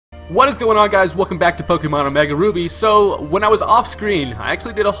What is going on, guys? Welcome back to Pokemon Omega Ruby. So, when I was off screen, I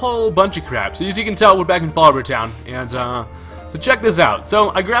actually did a whole bunch of crap. So as you can tell, we're back in Flower Town, and so check this out.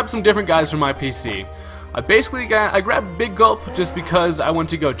 So I grabbed some different guys from my PC. I grabbed Big Gulp just because I went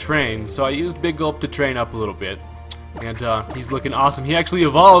to go train. So I used Big Gulp to train up a little bit. And he's looking awesome. He actually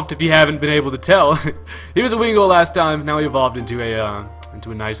evolved, if you haven't been able to tell. He was a Wingull last time, now he evolved into a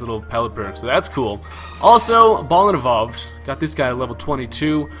nice little Pelipper, so that's cool. Also, Ballin evolved. Got this guy at level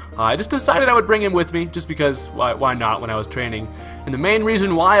 22. I just decided I would bring him with me, just because, why not, when I was training. And the main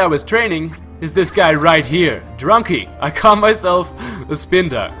reason why I was training is this guy right here, Drunky. I call myself a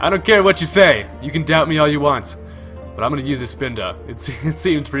Spinda. I don't care what you say. You can doubt me all you want. But I'm gonna use a Spinda. It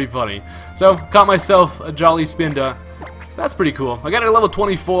seems pretty funny. So, caught myself a jolly Spinda. So that's pretty cool. I got it at level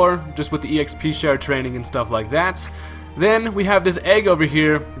 24, just with the EXP share training and stuff like that. Then we have this egg over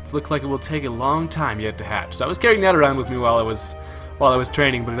here. It looks like it will take a long time yet to hatch. So I was carrying that around with me while I was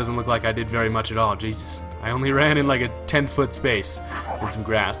training, but it doesn't look like I did very much at all. Jesus, I only ran in like a 10-foot space in some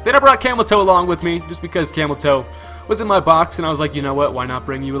grass. Then I brought Camel Toe along with me, just because Camel Toe was in my box, and I was like, you know what, why not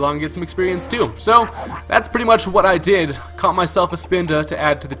bring you along and get some experience too? So that's pretty much what I did. Caught myself a Spinda to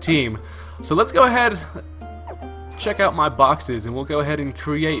add to the team. So let's go ahead, check out my boxes, and we'll go ahead and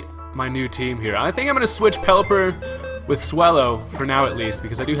create my new team here. I think I'm going to switch Pelipper with Swallow for now, at least,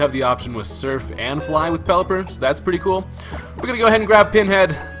 because I do have the option with Surf and Fly with Pelipper, so that's pretty cool. We're going to go ahead and grab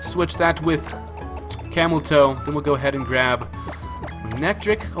Pinhead, switch that with Camel Toe, then we'll go ahead and grab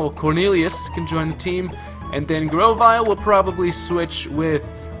Nectric. Oh, Cornelius can join the team, and then Grovyle will probably switch with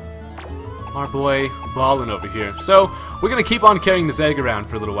our boy Ballin over here. So we're going to keep on carrying this egg around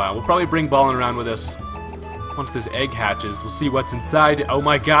for a little while. We'll probably bring Ballin around with us once this egg hatches. We'll see what's inside. Oh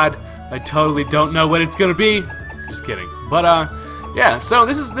my god, I totally don't know what it's gonna be. Just kidding. But yeah, so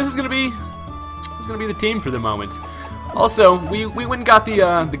this is gonna be the team for the moment. Also, we went and got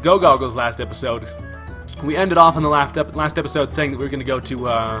the Go Goggles last episode. We ended off in the last episode saying that we were gonna go to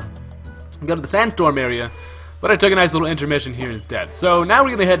the sandstorm area, but I took a nice little intermission here instead. So now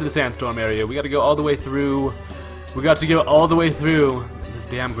we're gonna head to the sandstorm area. We got to go all the way through. We got to go all the way through this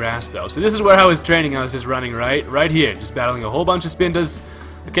damn grass, though. So this is where I was training. I was just running right here, just battling a whole bunch of Spindas,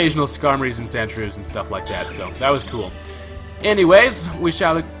 occasional Skarmories and Sandshrews and stuff like that. So that was cool. Anyways, we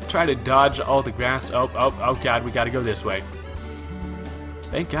shall try to dodge all the grass. Oh god, we gotta go this way.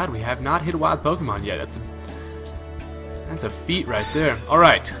 Thank god we have not hit a wild Pokemon yet. That's a feat right there.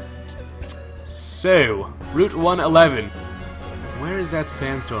 Alright. So, Route 111. Where is that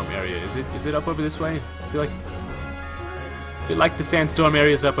sandstorm area? Is it up over this way? I feel like the sandstorm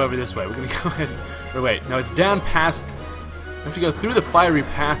area is up over this way. We're gonna go ahead. Or wait, no, it's down past. We have to go through the fiery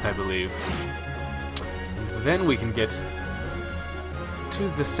path, I believe. And then we can get to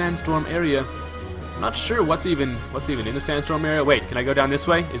the sandstorm area. I'm not sure what's even in the sandstorm area. Wait, can I go down this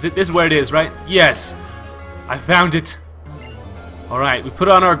way? This is where it is, right? Yes, I found it. All right, we put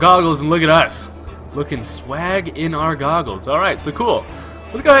on our goggles and look at us, looking swag in our goggles. All right, so cool.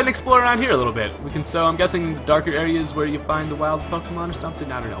 Let's go ahead and explore around here a little bit. So I'm guessing the darker areas where you find the wild Pokemon or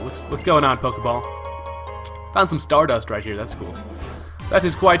something. I don't know. What's going on, Pokeball? Found some Stardust right here. That's cool. That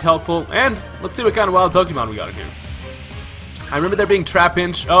is quite helpful. And let's see what kind of wild Pokemon we got in here. I remember there being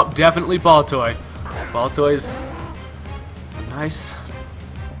Trapinch. Oh, definitely Baltoy. Baltoy's nice.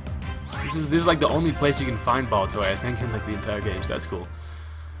 This is like the only place you can find Baltoy, I think, in like the entire game. So that's cool.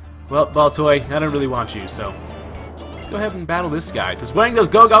 Well, Baltoy, I don't really want you, so go ahead and battle this guy. Does wearing those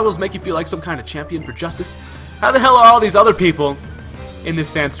Go Goggles make you feel like some kind of champion for justice? How the hell are all these other people in this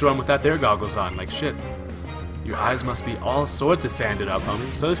sandstorm without their goggles on? Like, shit. Your eyes must be all sorts of sanded up,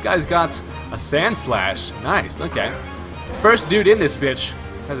 homie. So this guy's got a Sand Slash. Nice, okay. First dude in this bitch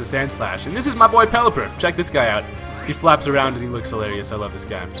has a Sand Slash. And this is my boy Pelipper. Check this guy out. He flaps around and he looks hilarious. I love this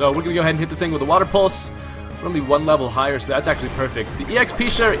guy. So we're gonna go ahead and hit this thing with a Water Pulse. We're only one level higher, so that's actually perfect. The EXP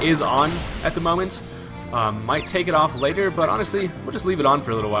share is on at the moment. Might take it off later, but honestly, we'll just leave it on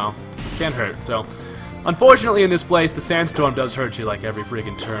for a little while. Can't hurt. So, unfortunately in this place, the sandstorm does hurt you like every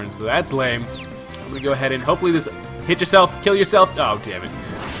freaking turn, so that's lame. I'm gonna go ahead and hopefully this hit yourself, kill yourself. Oh, damn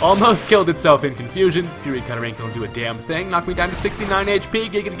it. Almost killed itself in confusion. Fury Cutter ain't gonna do a damn thing. Knock me down to 69 HP.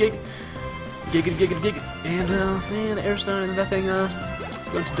 Giggity gig. Giggity giggity gig. And, the air stone, and that thing, is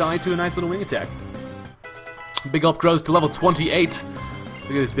going to die to a nice little wing attack. Big Gulp grows to level 28.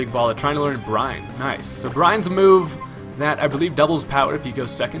 Look at this big baller trying to learn Brine. Nice. So Brine's a move that I believe doubles power if you go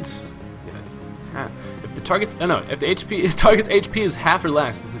second. Yeah. If the target's if the target's HP is half or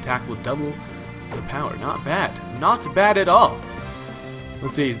less, this attack will double the power. Not bad. Not bad at all.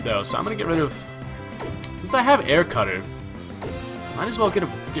 Let's see though. So I'm gonna get rid of, since I have Air Cutter, might as well get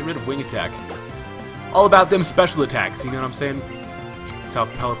rid of Wing Attack. All about them special attacks. You know what I'm saying? That's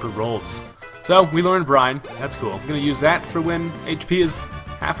how Pelipper rolls. So, we learned Brine. That's cool. I'm gonna use that for when HP is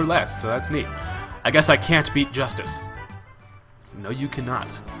half or less, so that's neat. I guess I can't beat Justice. No, you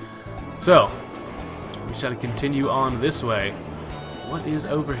cannot. So, we shall continue on this way. What is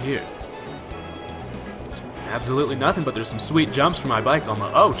over here? Absolutely nothing, but there's some sweet jumps for my bike on the...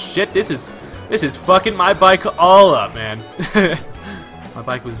 Oh shit, this is fucking my bike all up, man. My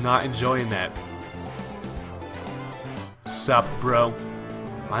bike was not enjoying that. Sup, bro?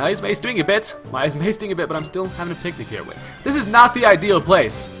 My eyes may sting a bit. My eyes may sting a bit, but I'm still having a picnic here. Wait, this is not the ideal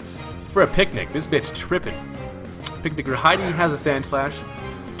place for a picnic. This bitch tripping. Picnicker hiding has a sand slash.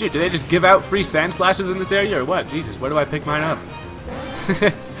 Dude, do they just give out free sand slashes in this area or what? Jesus, where do I pick mine up?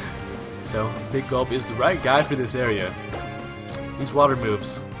 So, Big Gulp is the right guy for this area. These water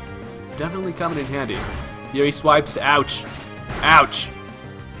moves definitely coming in handy. Fury swipes. Ouch. Ouch.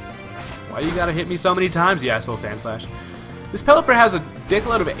 Why you gotta hit me so many times, you asshole sand slash? This Pelipper has a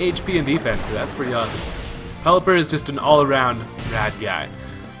dickload of HP and defense, so that's pretty awesome. Pelipper is just an all-around rad guy.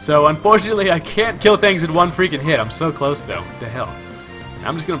 So, unfortunately, I can't kill things in one freaking hit. I'm so close, though. What the hell?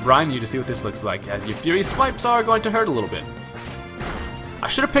 I'm just gonna brine you to see what this looks like, as your Fury swipes are going to hurt a little bit. I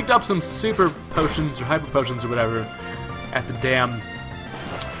should have picked up some super potions or hyper potions or whatever at the damn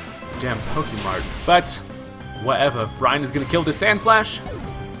Pokemart, but whatever. Brine is gonna kill this Sand Slash.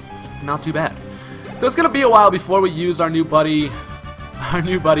 Not too bad. So it's gonna be a while before we use our new buddy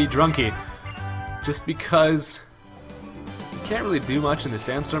Drunky, just because we can't really do much in the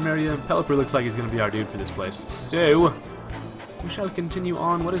Sandstorm area. Pelipper looks like he's gonna be our dude for this place. So we shall continue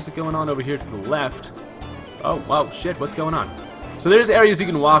on. What is going on over here to the left? Oh wow, shit! What's going on? So there's areas you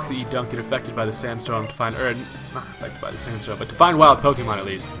can walk that you don't get affected by the sandstorm to find, or not affected by the sandstorm, but to find wild Pokemon at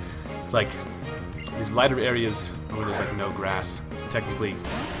least. It's like these lighter areas where there's like no grass. Technically,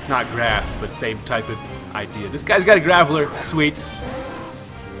 not grass, but same type of idea. This guy's got a Graveler, sweet.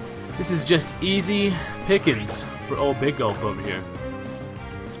 This is just easy pickings for old Big Gulp over here.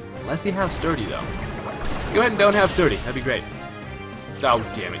 Unless you have Sturdy though. Let's go ahead and don't have Sturdy, that'd be great. Oh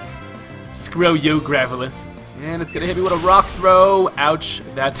damn it. Screw you, Graveler. And it's gonna hit me with a rock throw. Ouch,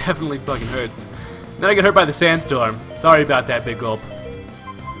 that definitely fucking hurts. Then I get hurt by the sandstorm. Sorry about that, Big Gulp.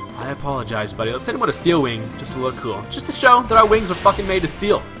 I apologize, buddy. Let's hit him with a steel wing, just to look cool. Just to show that our wings are fucking made of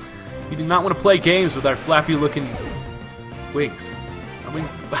steel. We do not want to play games with our flappy looking wings. Our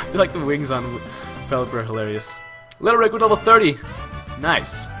wings, I feel like the wings on Pelipper are hilarious. Little Rick with level 30.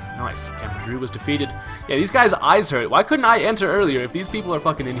 Nice. Nice. Camper Drew was defeated. Yeah, these guys' eyes hurt. Why couldn't I enter earlier? If these people are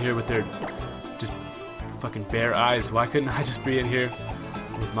fucking in here with their just fucking bare eyes, why couldn't I just be in here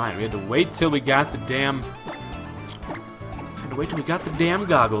with mine? We had to wait till we got the damn...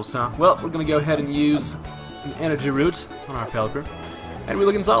 goggles, huh? Well, we're gonna go ahead and use an energy root on our Pelipper. And we're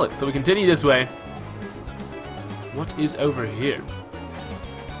looking solid. So we continue this way. What is over here?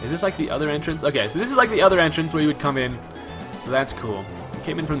 Is this like the other entrance? Okay, so this is like the other entrance where you would come in. So that's cool. We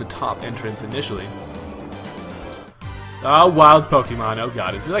came in from the top entrance initially. Oh, wild Pokemon. Oh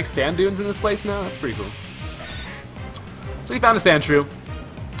god. Is there like sand dunes in this place now? That's pretty cool. So we found a Sandshrew.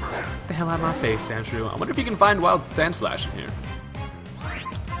 Get the hell out of my face, Sandshrew. I wonder if you can find wild Sandslash in here.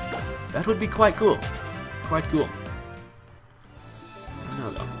 That would be quite cool. Quite cool. I don't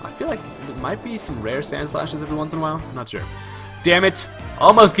know though. I feel like there might be some rare Sandslashes every once in a while. I'm not sure. Damn it.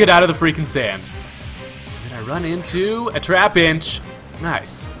 Almost get out of the freaking sand. And then I run into a Trapinch.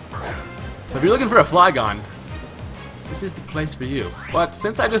 Nice. So if you're looking for a Flygon, this is the place for you. But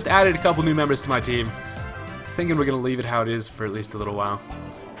since I just added a couple new members to my team, I'm thinking we're going to leave it how it is for at least a little while.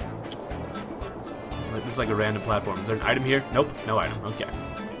 This is like a random platform. Is there an item here? Nope, no item. Okay.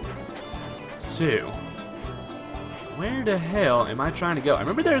 So, where the hell am I trying to go? I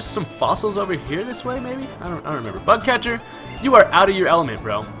remember there's some fossils over here this way, maybe? I don't remember. Bugcatcher, you are out of your element,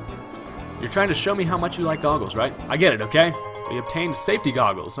 bro. You're trying to show me how much you like goggles, right? I get it, okay? We obtained safety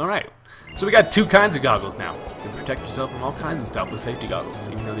goggles. All right. So we got two kinds of goggles now. You can protect yourself from all kinds of stuff with safety goggles.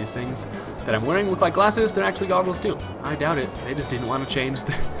 Even though these things that I'm wearing look like glasses, they're actually goggles too. I doubt it. They just didn't want to change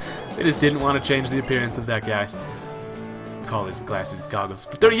the appearance of that guy. Call his glasses goggles.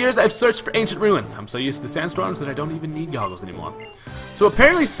 For 30 years I've searched for ancient ruins. I'm so used to the sandstorms that I don't even need goggles anymore. So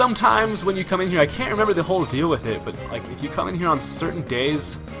apparently sometimes when you come in here, I can't remember the whole deal with it, but like if you come in here on certain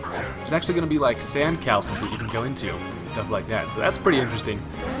days, there's actually going to be like sand castles that you can go into and stuff like that. So that's pretty interesting.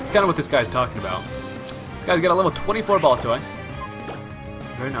 It's kind of what this guy's talking about. This guy's got a level 24 ball toy.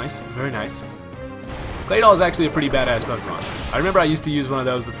 Very nice, very nice. Claydol is actually a pretty badass Pokemon. I remember I used to use one of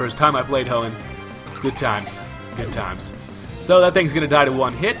those the first time I played Hoenn. Good times, good times. So that thing's gonna die to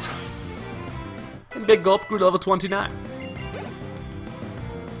one hit. And Big Gulp grew to level 29.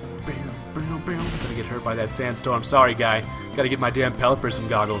 Gonna get hurt by that sandstorm. Sorry, guy. Gotta get my damn Pelipper some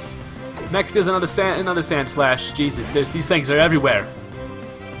goggles. Next is another sand slash. Jesus, these things are everywhere.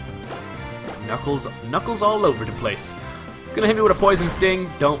 Knuckles all over the place. It's gonna hit me with a poison sting.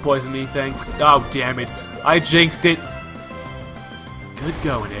 Don't poison me, thanks. Oh, damn it. I jinxed it. Good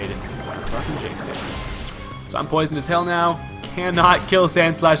going, Aiden. I fucking jinxed it. So I'm poisoned as hell now. Cannot kill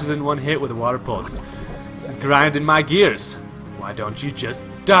sand slashes in one hit with a water pulse. Just grinding my gears. Why don't you just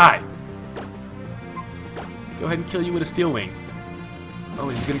die? Go ahead and kill you with a steel wing. Oh,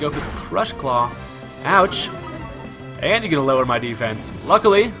 he's gonna go for the crush claw. Ouch. And you're gonna lower my defense.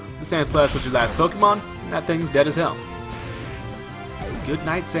 Luckily, the sand slash was your last Pokemon, and that thing's dead as hell. Good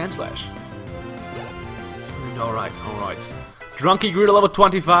night, sand slash. Alright, alright. Drunky grew to level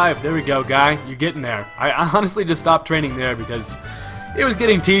 25. There we go, guy. You're getting there. I honestly just stopped training there because it was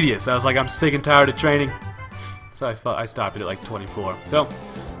getting tedious. I was like, I'm sick and tired of training. So I stopped it at like 24. So,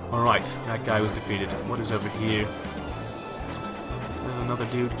 alright, that guy was defeated. What is over here? There's another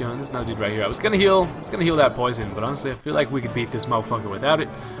dude going. There's another dude right here. I was gonna heal that poison, but honestly, I feel like we could beat this motherfucker without it.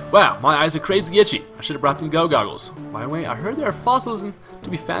 Wow, my eyes are crazy itchy. I should have brought some go goggles. By the way, I heard there are fossils to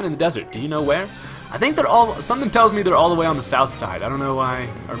be found in the desert. Do you know where? I think they're all. Something tells me they're all the way on the south side. I don't know why,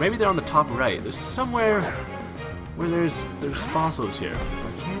 or maybe they're on the top right. There's somewhere where there's fossils here.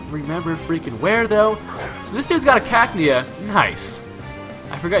 I can't remember freaking where though. So this dude's got a cacnea. Nice.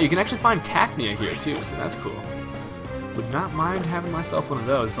 I forgot you can actually find cacnea here too, so that's cool. Would not mind having myself one of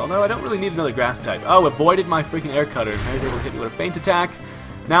those. Although I don't really need another grass type. Oh, avoided my freaking air cutter. I was able to hit me with a feint attack.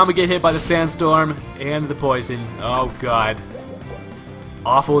 Now I'm gonna get hit by the sandstorm and the poison. Oh god.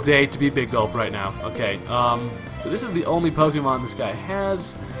 Awful day to be Big Gulp right now. Okay, so this is the only Pokemon this guy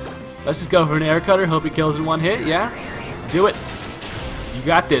has. Let's just go for an air cutter. Hope he kills in one hit. Yeah? Do it. You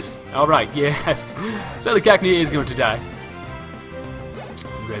got this. Alright, yes. So the Cacnea is going to die.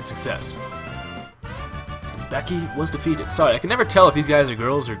 Great success. Becky was defeated. Sorry, I can never tell if these guys are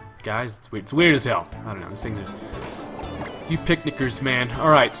girls or guys. It's weird. It's weird as hell. I don't know. These things are... You picnickers, man.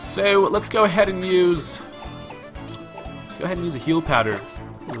 Alright, so let's go ahead and use... Go ahead and use a heal powder.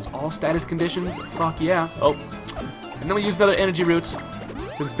 Use all status conditions. Fuck yeah. Oh. And then we use another energy root.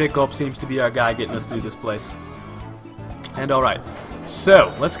 Since Big Gulp seems to be our guy getting us through this place. And alright.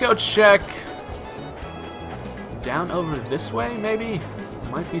 So, let's go check down over this way, maybe?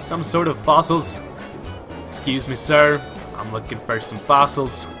 Might be some sort of fossils. Excuse me, sir. I'm looking for some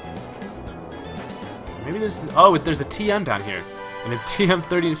fossils. Maybe there's... Oh, there's a TM down here. And it's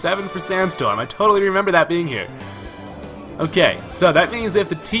TM37 for Sandstorm. I totally remember that being here. Okay, so that means if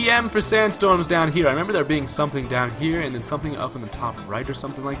the TM for Sandstorm's down here, I remember there being something down here and then something up in the top right or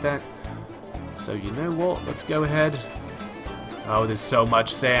something like that. So you know what, let's go ahead. Oh, there's so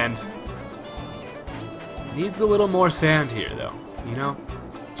much sand. Needs a little more sand here though, you know?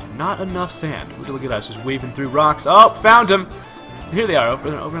 Not enough sand. Look at us, just weaving through rocks. Oh, found him! So here they are,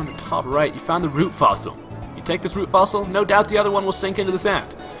 over on the top right. You found the root fossil. You take this root fossil, no doubt the other one will sink into the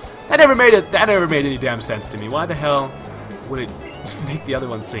sand. That never made any damn sense to me. Why the hell would it make the other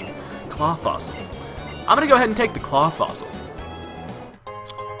one sink? Claw fossil. I'm gonna go ahead and take the claw fossil.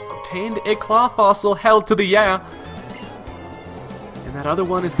 Obtained a claw fossil, held to the yeah. And that other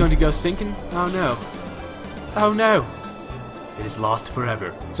one is going to go sinking? Oh no. Oh no. It is lost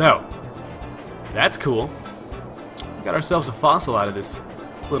forever. So, that's cool. We got ourselves a fossil out of this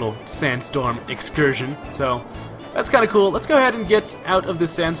little sandstorm excursion. So, that's kind of cool. Let's go ahead and get out of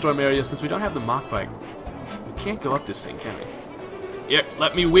this sandstorm area since we don't have the Mach Bike. Can't go up this thing, can we? Yeah,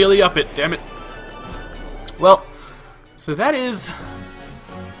 let me wheelie up it, damn it. Well, so that is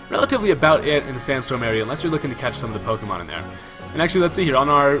relatively about it in the sandstorm area, unless you're looking to catch some of the Pokemon in there. And actually, let's see here, on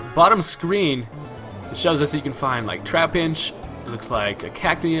our bottom screen, it shows us that you can find like Trapinch, it looks like a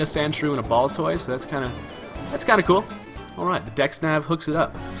Cacnea, Sandshrew, and a Baltoy, so that's kind of cool. Alright, the Dex Nav hooks it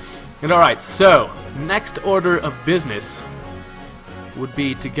up. And alright, so, next order of business would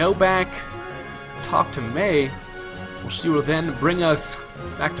be to go back, talk to May. Well, she will then bring us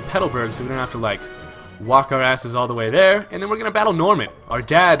back to Petalburg so we don't have to like walk our asses all the way there, and then we're gonna battle Norman. Our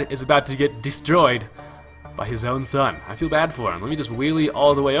dad is about to get destroyed by his own son. I feel bad for him. Let me just wheelie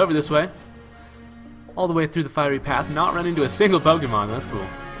all the way over this way. All the way through the fiery path, not run into a single Pokemon. That's cool.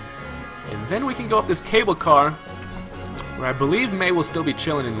 And then we can go up this cable car where I believe May will still be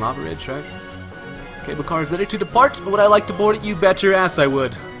chilling in Lava Ridge, right? Cable car is ready to depart. Would I like to board it? You bet your ass I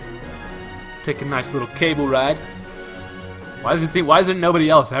would. Take a nice little cable ride. Why is there nobody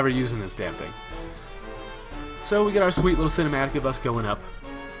else ever using this damn thing? So we get our sweet little cinematic of us going up.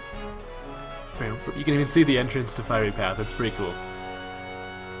 You can even see the entrance to Fiery Path. That's pretty cool.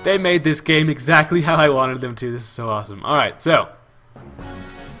 They made this game exactly how I wanted them to. This is so awesome. Alright, so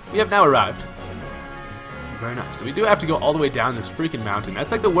we have now arrived. Very nice. So we do have to go all the way down this freaking mountain.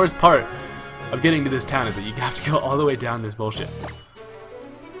 That's like the worst part of getting to this town, is that you have to go all the way down this bullshit.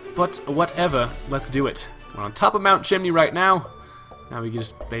 But whatever, let's do it. We're on top of Mount Chimney right now. Now we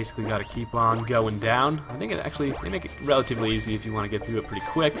just basically got to keep on going down. I think they make it relatively easy if you want to get through it pretty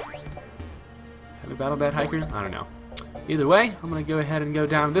quick. Have we battled that hiker? I don't know. Either way, I'm going to go ahead and go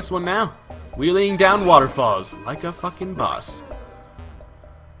down this one now. Wheeling down waterfalls like a fucking boss.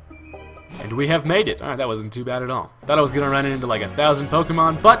 And we have made it. Alright, that wasn't too bad at all. Thought I was going to run into like 1,000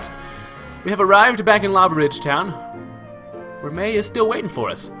 Pokemon, but we have arrived back in Lava Ridge Town, where May is still waiting for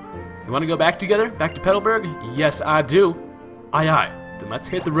us. You want to go back together? Back to Petalburg? Yes, I do. Aye, aye. Then let's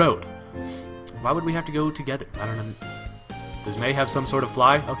hit the road. Why would we have to go together? I don't know. Does May have some sort of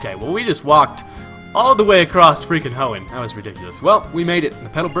fly? Okay, well, we just walked all the way across freaking Hoenn. That was ridiculous. Well, we made it in the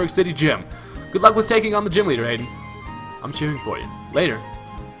Petalburg City Gym. Good luck with taking on the gym leader, Hayden. I'm cheering for you. Later.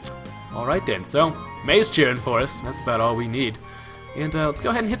 Alright then, so May's cheering for us. That's about all we need. And let's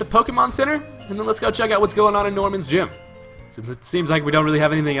go ahead and hit the Pokemon Center, and then let's go check out what's going on in Norman's gym. Since it seems like we don't really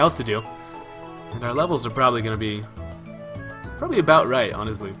have anything else to do. And our levels are probably going to be about right,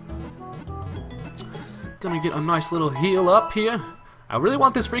 honestly. Gonna get a nice little heal up here. I really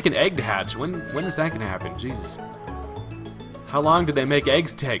want this freaking egg to hatch. When is that gonna happen? Jesus. How long did they make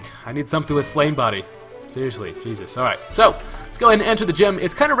eggs take? I need something with flame body. Seriously, Jesus. Alright, so let's go ahead and enter the gym.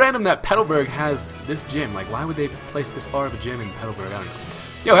 It's kind of random that Petalburg has this gym. Like, why would they place this far of a gym in Petalburg? I don't know.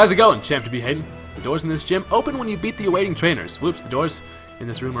 Yo, how's it going, champ to be Hayden? The doors in this gym open when you beat the awaiting trainers. Whoops, the doors in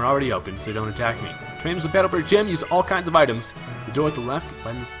this room are already open, so don't attack me. Trainers of Petalburg Gym use all kinds of items. The door at the left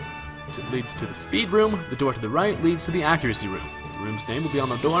leads to the speed room. The door to the right leads to the accuracy room. The room's name will be on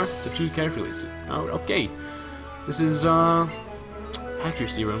the door, so choose carefully. Oh, okay. This is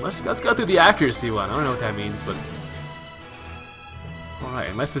accuracy room. Let's go through the accuracy one. I don't know what that means, but all right.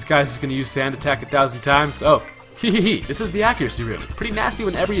 Unless this guy's gonna use sand attack 1,000 times. Oh, hehehe. This is the accuracy room. It's pretty nasty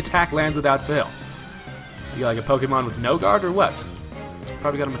when every attack lands without fail. You got like a Pokemon with no guard or what?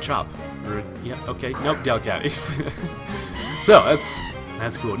 Probably got him a Chop. Or yeah, okay. Nope, Delcat. So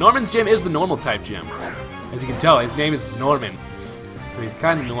that's cool. Norman's gym is the normal type gym. As you can tell, his name is Norman. So he's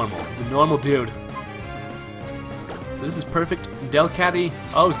kind of normal. He's a normal dude. So this is perfect. Delcatty.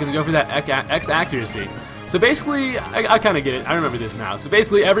 Oh, he's going to go for that X accuracy. So basically, I kind of get it. I remember this now. So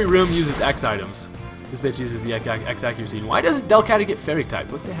basically, every room uses X items. This bitch uses the X accuracy. And why doesn't Delcatty get fairy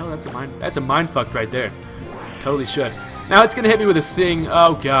type? What the hell? That's a mind fuck right there. Totally should. Now it's going to hit me with a Sing.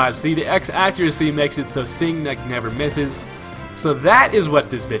 Oh god. See, the X accuracy makes it so Sing like never misses. So that is what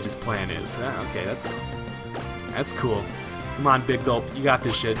this bitch's plan is. Okay, that's cool. Come on, Big Gulp, you got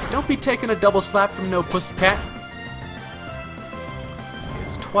this shit. Don't be taking a double slap from no pussycat.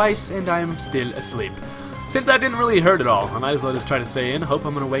 It's twice, and I'm still asleep. Since that didn't really hurt at all, I might as well just try to stay in. Hope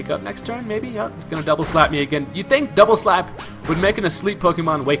I'm gonna wake up next turn, maybe? Oh, it's gonna double slap me again. You'd think double slap would make an asleep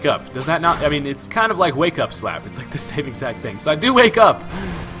Pokemon wake up. Does that not? I mean, it's kind of like wake up slap. It's like the same exact thing. So I do wake up.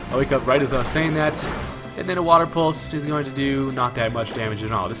 I wake up right as I was saying that. And then a Water Pulse is going to do not that much damage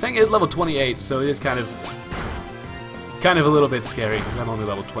at all. This thing is level 28, so it is kind of a little bit scary because I'm only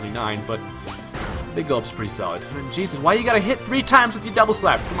level 29, but Big Gulp's pretty solid. And Jesus, why you gotta hit 3 times with your double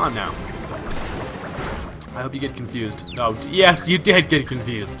slap? Come on now. I hope you get confused. Oh, yes, you did get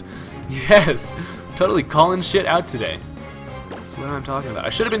confused. Yes, totally calling shit out today. That's what I'm talking about. I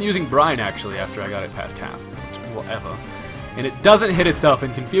should have been using Brine, actually, after I got it past half. Whatever. And it doesn't hit itself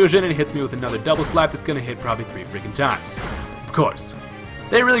in confusion, and it hits me with another double slap that's gonna hit probably 3 freaking times. Of course.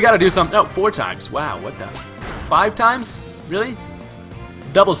 They really gotta do something. No, 4 times. Wow, what the? 5 times? Really?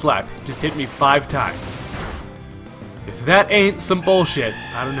 Double slap just hit me 5 times. If that ain't some bullshit,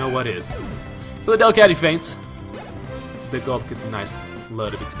 I don't know what is. So the Delcatty faints. Big Gulp gets a nice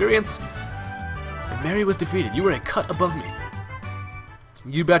load of experience. And Mary was defeated. You were a cut above me.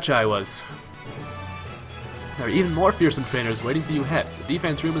 You betcha I was. There are even more fearsome trainers waiting for you ahead. The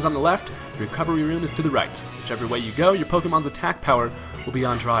defense room is on the left, the recovery room is to the right. Whichever way you go, your Pokemon's attack power will be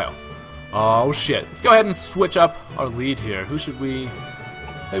on trial. Oh shit. Let's go ahead and switch up our lead here. Who should we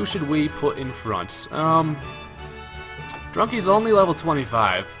put in front? Drunky's only level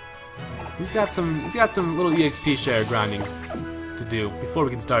 25. He's got some little EXP share grinding to do before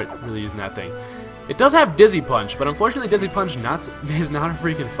we can start really using that thing. It does have Dizzy Punch, but unfortunately Dizzy Punch is not a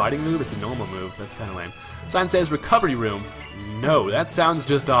freaking fighting move, it's a normal move. That's kind of lame. Sign says recovery room. No, that sounds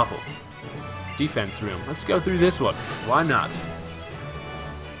just awful. Defense room. Let's go through this one. Why not?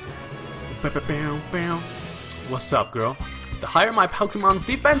 What's up, girl? The higher my Pokemon's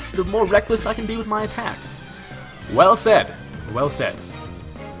defense, the more reckless I can be with my attacks. Well said. Well said.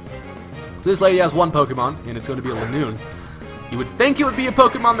 So this lady has 1 Pokemon, and it's going to be a Lanoon. You would think it would be a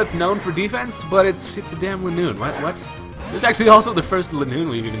Pokemon that's known for defense, but it's a damn Lanoon. What? This is actually also the first Lanoon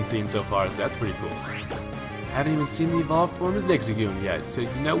we've even seen so far, so that's pretty cool. Haven't even seen the evolved form of Zigzagoon yet, so you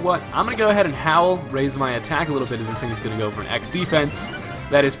know what? I'm going to go ahead and Howl, raise my attack a little bit as this thing's going to go for an X defense.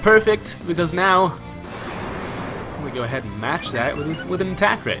 That is perfect, because now I'm going to go ahead and match that with an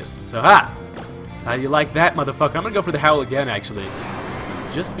attack raise. So ha! How you like that, motherfucker? I'm going to go for the Howl again, actually.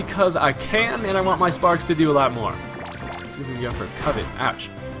 Just because I can, and I want my Sparks to do a lot more. This is going to go for Covet. Ouch.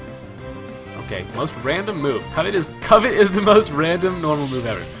 Okay, most random move. Covet is the most random normal move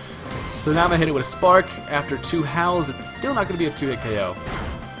ever. So now I'm going to hit it with a Spark. After 2 Howls, it's still not going to be a 2-hit KO.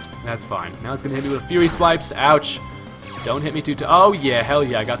 That's fine. Now it's going to hit me with Fury Swipes. Ouch. Don't hit me too oh yeah, hell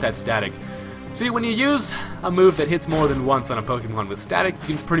yeah, I got that static. See, when you use a move that hits more than once on a Pokemon with static,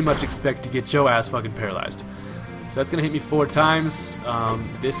 you can pretty much expect to get your ass fucking paralyzed. So that's going to hit me 4 times.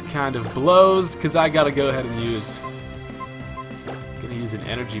 This kind of blows, because I got to go ahead and use an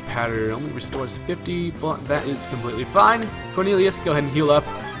energy powder. Only restores 50, but that is completely fine. Cornelius, go ahead and heal up,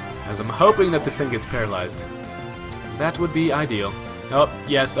 as I'm hoping that this thing gets paralyzed. That would be ideal. Oh,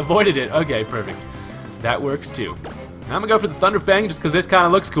 yes, avoided it. Okay, perfect. That works too. Now I'm gonna go for the Thunder Fang just because this kind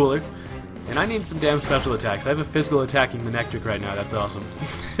of looks cooler. And I need some damn special attacks. I have a physical attacking the Nectric right now. That's awesome.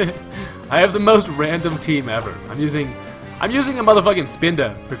 I have the most random team ever. I'm using a motherfucking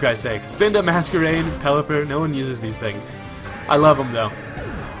Spinda, for Christ's sake. Spinda, Masquerain, Pelipper. No one uses these things. I love them, though.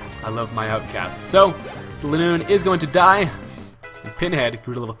 I love my outcasts. So, the Lanoon is going to die. And Pinhead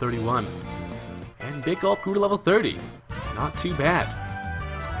grew to level 31. And Big Gulp grew to level 30. Not too bad.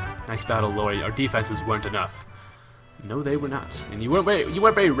 Nice battle, Lori. Our defenses weren't enough. No, they were not. And you weren't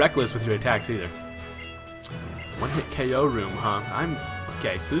very reckless with your attacks either. One-hit KO room, huh?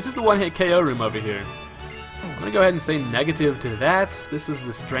 Okay, so this is the one-hit KO room over here. I'm gonna go ahead and say negative to that. This is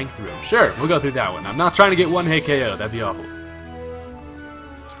the strength room. Sure, we'll go through that one. I'm not trying to get one-hit KO. That'd be awful.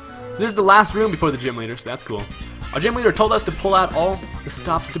 So this is the last room before the gym leader, so that's cool. Our gym leader told us to pull out all the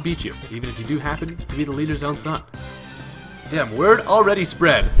stops to beat you, even if you do happen to be the leader's own son. Damn, word already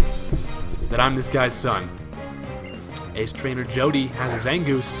spread that I'm this guy's son. Ace Trainer Jody has a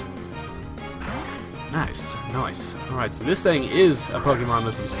Zangoose. Nice, nice. Alright, so this thing is a Pokemon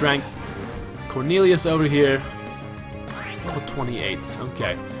with some strength. Cornelius over here. It's level 28.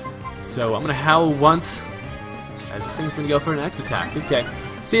 Okay. So I'm gonna howl once, as this thing's gonna go for an X attack. Okay.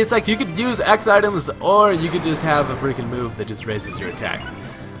 See, it's like you could use X items, or you could just have a freaking move that just raises your attack.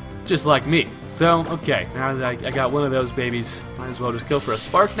 Just like me. So, okay, now that I got one of those babies, might as well just go for a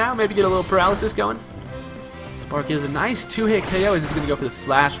Spark now, maybe get a little paralysis going. Spark is a nice 2-hit KO. He's going to go for the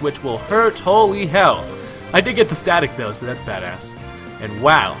Slash, which will hurt. Holy hell. I did get the static, though, so that's badass. And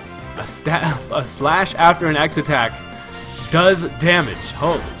wow, a Slash after an X attack does damage.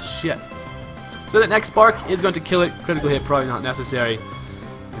 Holy shit. So that next Spark is going to kill it. Critical hit, probably not necessary.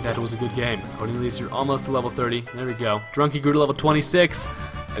 And that was a good game. Cornelius, you're almost to level 30. There we go. Drunky grew to level 26.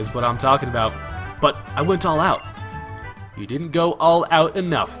 That is what I'm talking about. But I went all out. You didn't go all out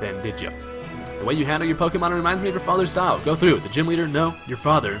enough then, did you? The way you handle your Pokemon reminds me of your father's style. Go through. The gym leader, no, your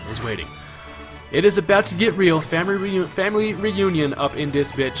father is waiting. It is about to get real. Family reunion up in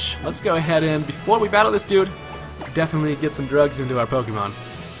this bitch. Let's go ahead and, before we battle this dude, definitely get some drugs into our Pokemon.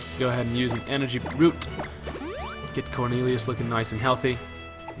 Go ahead and use an energy root. Get Cornelius looking nice and healthy.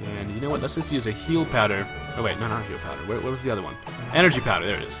 And you know what? Let's just use a heal powder. Oh wait, no, not a heal powder. Where was the other one? Energy powder.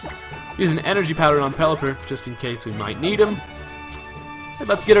 There it is. Use an energy powder on Pelipper just in case we might need him. And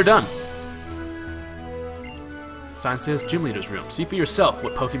let's get her done. Sign says Gym Leader's room. See for yourself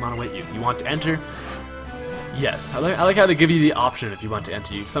what Pokemon await you. Do you want to enter? Yes. I like how they give you the option if you want to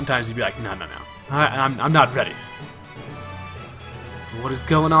enter. Sometimes you'd be like, no. I'm not ready. What is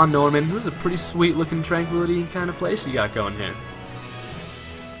going on, Norman? This is a pretty sweet looking tranquility kind of place you got going here.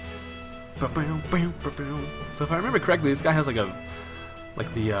 So if I remember correctly, this guy has the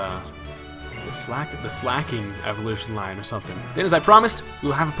slacking evolution line or something. Then, as I promised,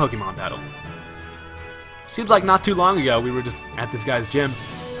 we'll have a Pokemon battle. Seems like not too long ago we were just at this guy's gym,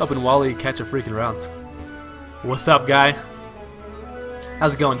 helping Wally catch a freaking rounce. What's up, guy?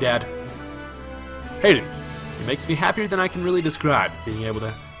 How's it going, Dad? Hayden, it makes me happier than I can really describe, being able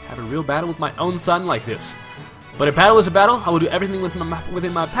to have a real battle with my own son like this. But a battle is a battle. I will do everything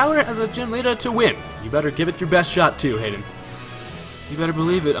within my power as a gym leader to win. You better give it your best shot too, Hayden. You better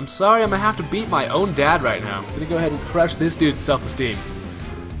believe it. I'm sorry, I'm gonna have to beat my own dad right now. I'm gonna go ahead and crush this dude's self-esteem.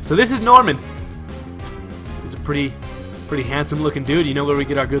 So this is Norman. He's a pretty handsome looking dude. You know where we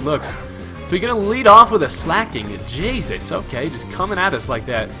get our good looks. So we're gonna lead off with a slacking. Jesus, okay, just coming at us like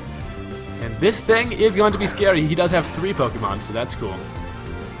that. And this thing is going to be scary. He does have 3 Pokemon, so that's cool.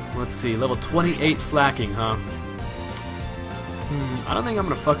 Let's see, level 28 slacking, huh? I don't think I'm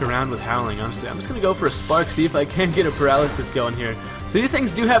going to fuck around with Howling, honestly. I'm just going to go for a Spark, see if I can get a Paralysis going here. So these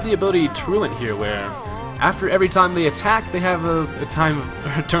things do have the ability Truant here, where after every time they attack, they have a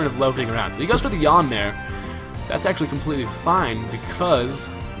turn of loafing around. So he goes for the Yawn there. That's actually completely fine, because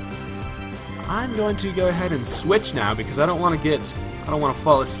I'm going to go ahead and switch now, because I don't want to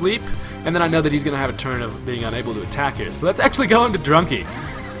fall asleep, and then I know that he's going to have a turn of being unable to attack here. So let's actually go into Drunky.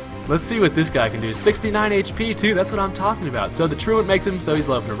 Let's see what this guy can do. 69 HP too, that's what I'm talking about. So the Truant makes him so he's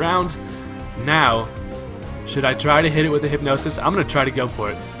loafing around. Now, should I try to hit it with the Hypnosis? I'm going to try to go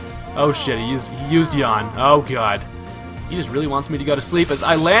for it. Oh shit, he used Yawn. Oh god. He just really wants me to go to sleep as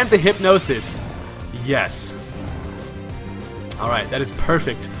I land the Hypnosis. Yes. Alright, that is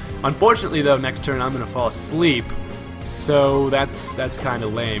perfect. Unfortunately though, next turn I'm going to fall asleep. So that's kind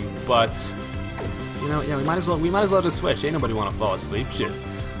of lame, but you know, yeah, we might as well just switch. Ain't nobody want to fall asleep. Shit.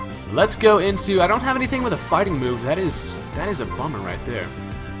 Let's go into. I don't have anything with a fighting move. That is a bummer right there.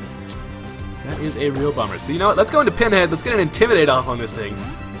 That is a real bummer. So you know what? Let's go into Pinhead. Let's get an Intimidate off on this thing.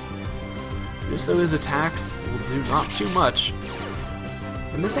 Just so his attacks will do not too much.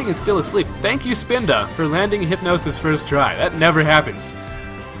 And this thing is still asleep. Thank you, Spinda, for landing Hypnosis first try. That never happens.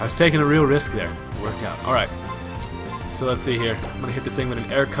 I was taking a real risk there. It worked out. All right. So let's see here. I'm gonna hit this thing with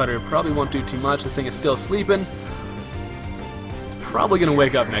an Air Cutter. Probably won't do too much. This thing is still sleeping. Probably gonna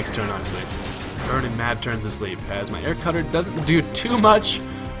wake up next turn, honestly. Burning Mad turns asleep, as my Air Cutter doesn't do too much.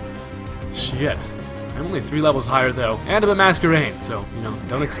 Shit. I'm only 3 levels higher though, and I'm a Masquerain, so you know,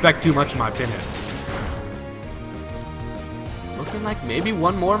 don't expect too much of my Pinhead. Looking like maybe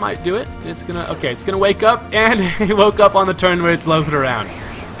one more might do it. It's gonna wake up, and it woke up on the turn where it's loafing around.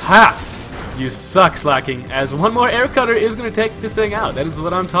 Ha! You suck, Slacking, as one more Air Cutter is gonna take this thing out. That is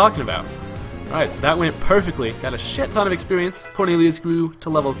what I'm talking about. Alright, so that went perfectly. Got a shit ton of experience. Cornelius grew to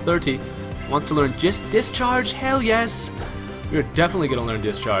level 30. Wants to learn just Discharge? Hell yes! We're definitely going to learn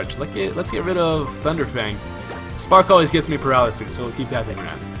Discharge. Let's get rid of Thunderfang. Spark always gets me Paralysis, so we'll keep that thing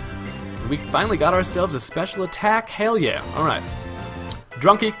around. And we finally got ourselves a special attack. Hell yeah. Alright.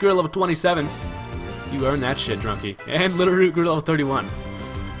 Drunky grew to level 27. You earned that shit, Drunky. And Little Root grew to level 31.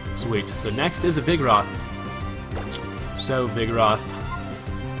 Sweet. So next is a Vigoroth. So, Vigoroth.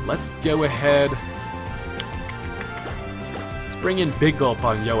 Let's go ahead. Let's bring in Big Gulp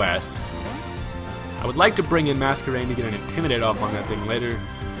on yo ass. I would like to bring in Masquerain to get an Intimidate off on that thing later,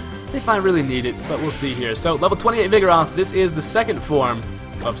 if I really need it, but we'll see here. So, level 28 Vigoroth. This is the second form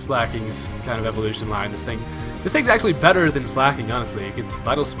of Slacking's kind of evolution line. This thing's actually better than Slacking, honestly. It gets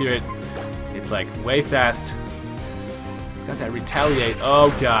Vital Spirit. It's like way fast. It's got that Retaliate.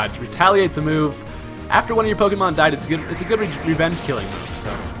 Oh god, Retaliate's a move. After one of your Pokemon died, it's a good revenge killing move. So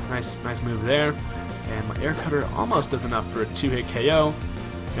nice move there. And my Air Cutter almost does enough for a 2-hit KO.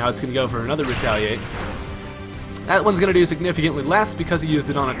 Now it's gonna go for another Retaliate. That one's gonna do significantly less because he used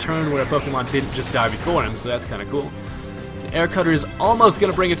it on a turn where a Pokemon didn't just die before him. So that's kind of cool. The Air Cutter is almost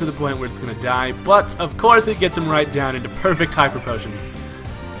gonna bring it to the point where it's gonna die, but of course it gets him right down into perfect Hyper Potion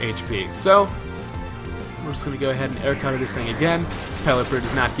HP. So we're just going to go ahead and Air Cutter this thing again. Pelipper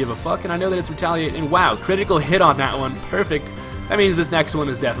does not give a fuck, and I know that it's Retaliate, and wow, critical hit on that one. Perfect. That means this next one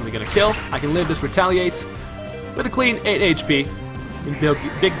is definitely going to kill. I can live this Retaliate with a clean 8 HP. And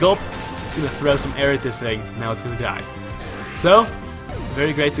Big Gulp is going to throw some air at this thing. Now it's going to die. So,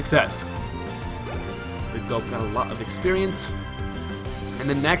 very great success. Big Gulp got a lot of experience. And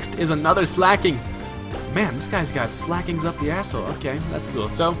then next is another Slacking. Man, this guy's got Slackings up the asshole. Okay, that's cool.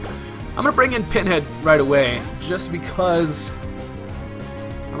 So, I'm going to bring in Pinhead right away, just because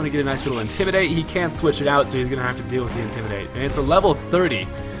I'm going to get a nice little Intimidate. He can't switch it out, so he's going to have to deal with the Intimidate. And it's a level 30.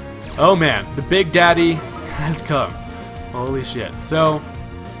 Oh man, the Big Daddy has come. Holy shit. So,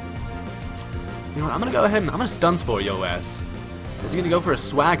 you know what, I'm going to go ahead and I'm going to Stun Spore yo ass. He's going to go for a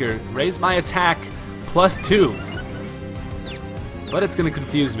Swagger, raise my attack +2. But it's going to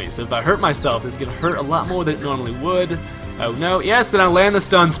confuse me, so if I hurt myself, it's going to hurt a lot more than it normally would. Oh no, yes, and I land the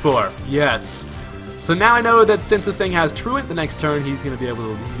Stun Spore. Yes. So now I know that since this thing has Truant, the next turn he's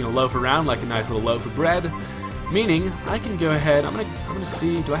gonna loaf around like a nice little loaf of bread. Meaning I can go ahead. I'm gonna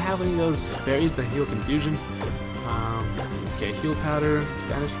see. Do I have any of those berries that heal confusion? Okay, heal powder,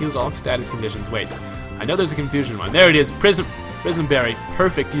 status heals all status conditions. Wait, I know there's a confusion one. There it is. Prism berry.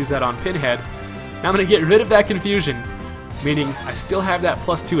 Perfect. Use that on Pinhead. Now I'm gonna get rid of that confusion, meaning I still have that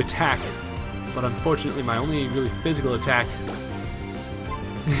 +2 attack. But unfortunately, my only really physical attack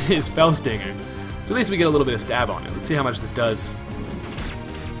is Fell Stinger. So at least we get a little bit of stab on it. Let's see how much this does.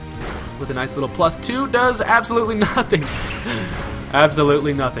 With a nice little +2, does absolutely nothing.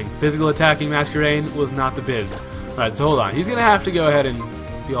 Absolutely nothing. Physical attacking Masquerain was not the biz. Alright, so hold on. He's going to have to go ahead and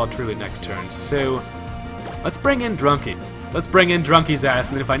be all true at next turn. So let's bring in Drunky. let's bring in Drunky's ass,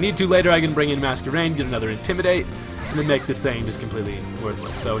 and then if I need to later, I can bring in Masquerade, get another Intimidate, and then make this thing just completely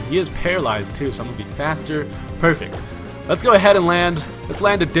worthless. So he is paralyzed too, so I'm gonna be faster. Perfect. Let's go ahead and land. Let's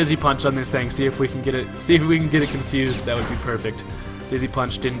land a Dizzy Punch on this thing. See if we can get it. See if we can get it confused. That would be perfect. Dizzy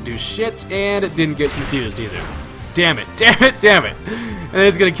Punch didn't do shit, and it didn't get confused either. Damn it! Damn it! Damn it! And then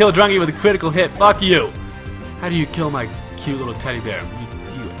it's gonna kill Drunky with a critical hit. Fuck you! How do you kill my cute little teddy bear?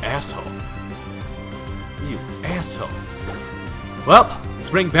 You asshole! You asshole! Well, let's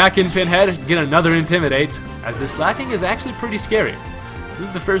bring back in Pinhead and get another Intimidate, as this Slacking is actually pretty scary. This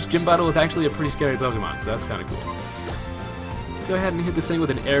is the first gym battle with actually a pretty scary Pokemon, so that's kind of cool. Let's go ahead and hit this thing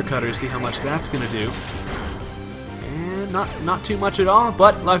with an Air Cutter, see how much that's gonna do. And not too much at all,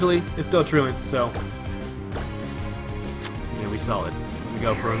 but luckily it's still truant, so yeah, we solid. Let me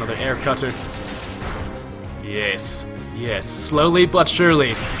go for another Air Cutter. Yes, yes, slowly but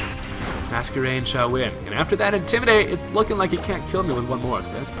surely, Masquerade shall win. And after that Intimidate, it's looking like it can't kill me with one more,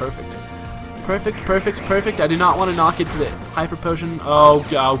 so that's perfect. Perfect, perfect, perfect. I do not want to knock it to the Hyper Potion. Oh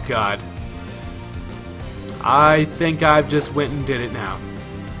god. I think I've just went and did it now.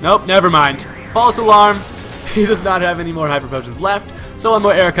 Nope, never mind. False alarm. He does not have any more Hyper Potions left, so one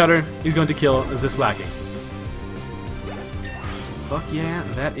more Air Cutter. He's going to kill this Slacking. Fuck yeah,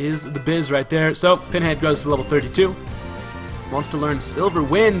 that is the biz right there. So, Pinhead grows to level 32. Wants to learn Silver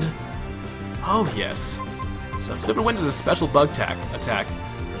Wind. Oh yes. So Silver Wind is a special bug attack.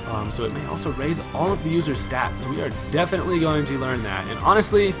 So it may also raise all of the user's stats. We are definitely going to learn that. And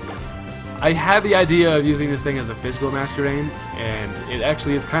honestly, I had the idea of using this thing as a physical Masquerade, and it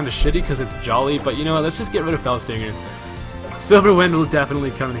actually is kind of shitty because it's jolly, but you know what, let's just get rid of Fell Stinger. Silver Wind will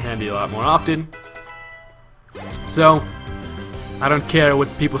definitely come in handy a lot more often. So, I don't care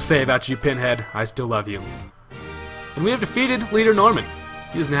what people say about you, Pinhead, I still love you. And we have defeated Leader Norman.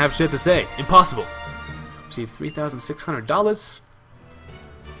 He doesn't have shit to say. Impossible. Received $3,600.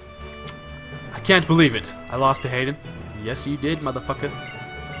 I can't believe it. I lost to Hayden. Yes, you did, motherfucker.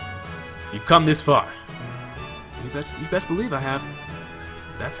 You've come this far. You best believe I have.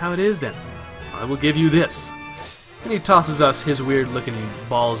 If that's how it is, then I will give you this. And he tosses us his weird-looking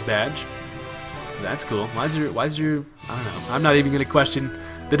balls badge. That's cool. Why is your? I don't know. I'm not even gonna question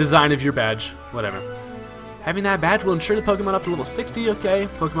the design of your badge. Whatever. Having that badge will ensure the Pokemon up to level 60. Okay.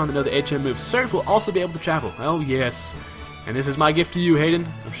 Pokemon that know the HM move Surf will also be able to travel. Oh yes. And this is my gift to you, Hayden.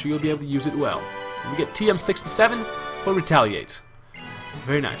 I'm sure you'll be able to use it well. And we get TM67 for Retaliate.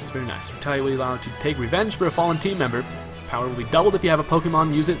 Very nice, very nice. Retaliate will allow you to take revenge for a fallen team member. Its power will be doubled if you have a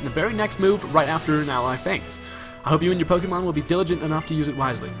Pokemon use it in the very next move right after an ally faints. I hope you and your Pokemon will be diligent enough to use it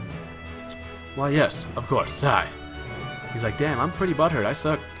wisely. Why yes, of course, sigh. He's like, damn, I'm pretty butthurt, I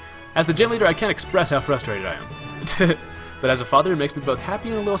suck. As the gym leader, I can't express how frustrated I am. But as a father, it makes me both happy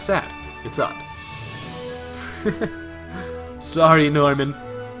and a little sad. It's odd. Sorry, Norman.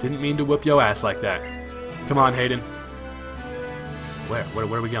 Didn't mean to whoop your ass like that. Come on, Hayden. Where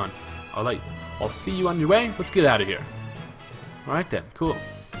are we going? I'll see you on your way. Let's get out of here. Alright then, cool.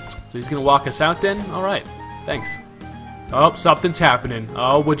 So he's gonna walk us out then? Alright, thanks. Oh, something's happening.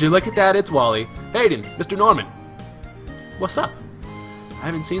 Oh, would you look at that? It's Wally. Hayden, Mr. Norman. What's up? I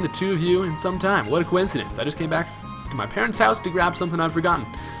haven't seen the two of you in some time. What a coincidence. I just came back to my parents' house to grab something I'd forgotten.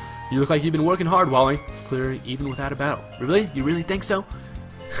 You look like you've been working hard, Wally. It's clear even without a battle. Really? You really think so?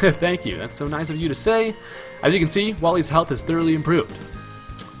 Thank you. That's so nice of you to say. As you can see, Wally's health has thoroughly improved.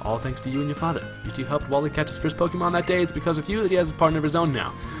 All thanks to you and your father. You two helped Wally catch his first Pokemon that day. It's because of you that he has a partner of his own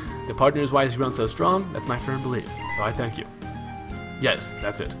now. The partner is why he's grown so strong. That's my firm belief. So I thank you. Yes,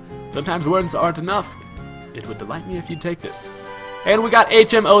 that's it. Sometimes words aren't enough. It would delight me if you'd take this. And we got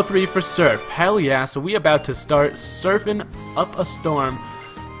HM03 for Surf. Hell yeah, so we about to start surfing up a storm.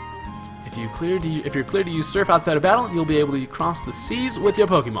 If you're clear to use Surf outside of battle, you'll be able to cross the seas with your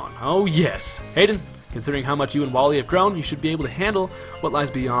Pokemon. Oh yes. Hayden, considering how much you and Wally have grown, you should be able to handle what lies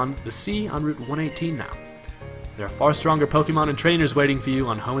beyond the sea on Route 118 now. There are far stronger Pokemon and trainers waiting for you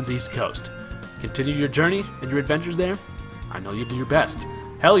on Hoenn's East Coast. Continue your journey and your adventures there. I know you'll do your best.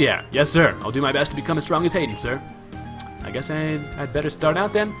 Hell yeah. Yes, sir. I'll do my best to become as strong as Hayden, sir. I guess I'd better start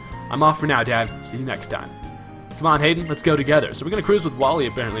out then. I'm off for now, Dad. See you next time. Come on, Hayden. Let's go together. So we're going to cruise with Wally,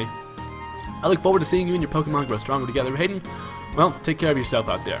 apparently. I look forward to seeing you and your Pokemon grow stronger together, Hayden. Well, take care of yourself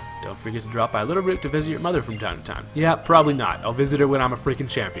out there. Don't forget to drop by Little Root to visit your mother from time to time. Yeah, probably not. I'll visit her when I'm a freaking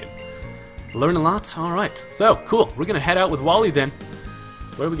champion. Learn a lot? Alright. So, cool. We're going to head out with Wally then.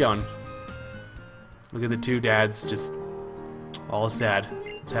 Where are we going? Look at the two dads just all sad.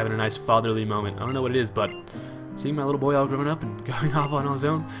 Just having a nice fatherly moment. I don't know what it is, but seeing my little boy all grown up and going off on his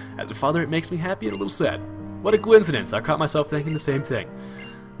own, as a father, it makes me happy and a little sad. What a coincidence. I caught myself thinking the same thing.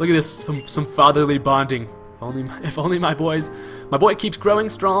 Look at this, some fatherly bonding. If only my boy keeps growing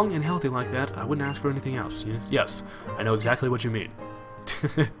strong and healthy like that, I wouldn't ask for anything else. Yes, I know exactly what you mean.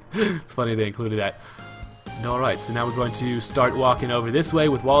 It's funny they included that. Alright, so now we're going to start walking over this way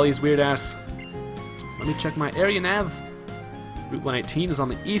with Wally's weird ass. Let me check my area nav. Route 118 is on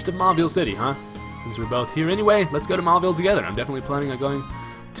the east of Mauville City, huh? Since we're both here anyway, let's go to Mauville together. I'm definitely planning on going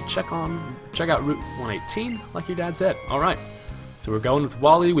to check out Route 118, like your dad said. Alright, so we're going with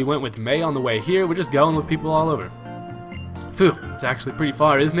Wally. We went with May on the way here. We're just going with people all over. Phew, it's actually pretty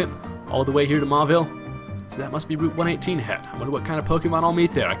far, isn't it? All the way here to Mauville. So that must be Route 118 ahead. I wonder what kind of Pokemon I'll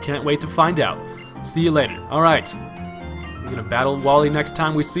meet there. I can't wait to find out. See you later. Alright. We're going to battle Wally next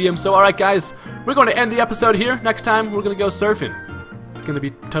time we see him. So alright guys, we're going to end the episode here. Next time we're going to go surfing. It's going to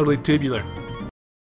be totally tubular.